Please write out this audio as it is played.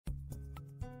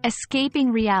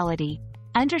Escaping reality.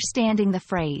 Understanding the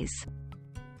phrase.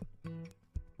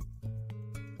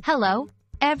 Hello,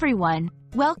 everyone.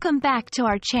 Welcome back to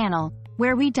our channel,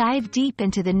 where we dive deep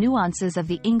into the nuances of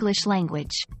the English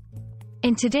language.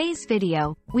 In today's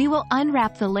video, we will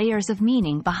unwrap the layers of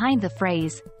meaning behind the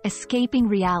phrase, escaping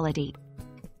reality.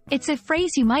 It's a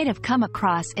phrase you might have come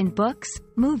across in books,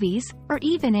 movies, or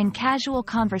even in casual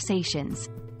conversations.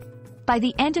 By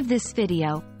the end of this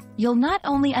video, you'll not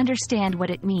only understand what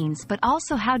it means but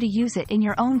also how to use it in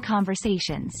your own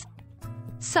conversations.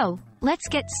 So, let's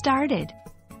get started.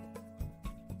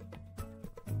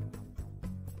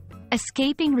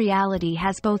 Escaping reality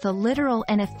has both a literal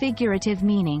and a figurative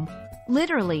meaning.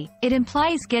 Literally, it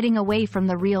implies getting away from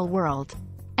the real world.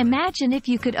 Imagine if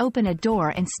you could open a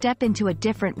door and step into a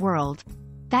different world.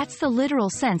 That's the literal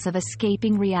sense of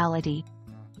escaping reality.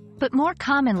 But more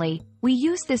commonly, we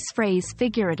use this phrase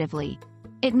figuratively.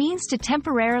 It means to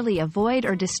temporarily avoid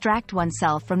or distract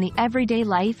oneself from the everyday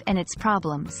life and its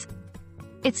problems.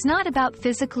 It's not about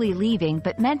physically leaving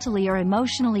but mentally or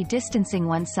emotionally distancing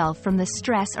oneself from the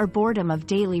stress or boredom of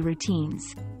daily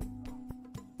routines.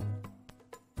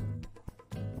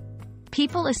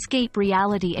 People escape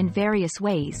reality in various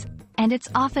ways, and it's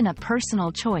often a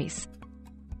personal choice.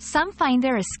 Some find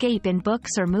their escape in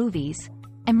books or movies,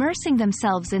 immersing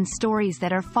themselves in stories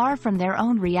that are far from their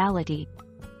own reality.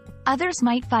 Others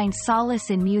might find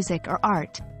solace in music or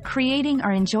art, creating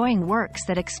or enjoying works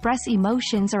that express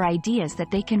emotions or ideas that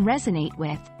they can resonate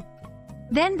with.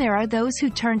 Then there are those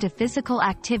who turn to physical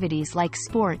activities like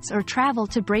sports or travel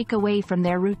to break away from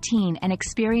their routine and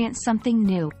experience something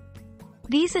new.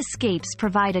 These escapes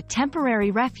provide a temporary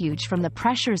refuge from the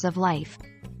pressures of life.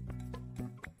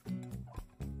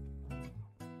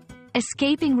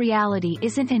 Escaping reality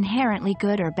isn't inherently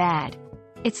good or bad.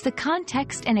 It's the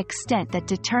context and extent that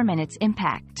determine its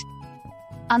impact.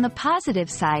 On the positive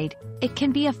side, it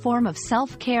can be a form of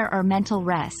self-care or mental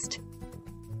rest.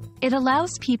 It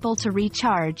allows people to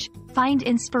recharge, find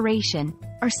inspiration,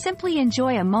 or simply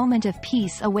enjoy a moment of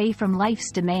peace away from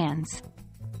life's demands.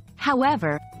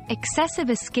 However, excessive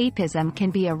escapism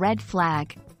can be a red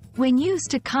flag. When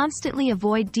used to constantly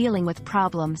avoid dealing with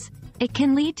problems, it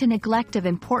can lead to neglect of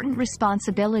important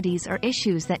responsibilities or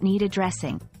issues that need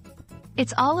addressing.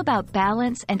 It's all about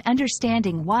balance and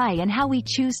understanding why and how we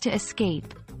choose to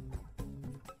escape.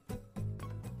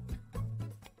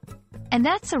 And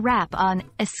that's a wrap on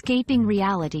escaping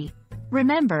reality.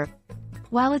 Remember,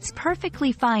 while it's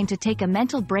perfectly fine to take a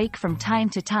mental break from time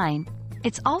to time,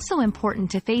 it's also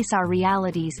important to face our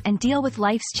realities and deal with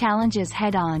life's challenges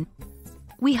head-on.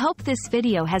 We hope this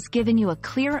video has given you a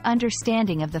clear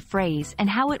understanding of the phrase and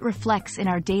how it reflects in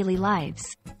our daily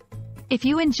lives. If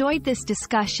you enjoyed this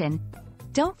discussion,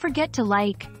 don't forget to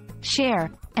like,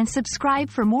 share, and subscribe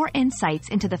for more insights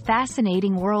into the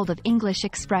fascinating world of English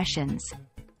expressions.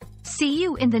 See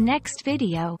you in the next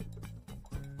video.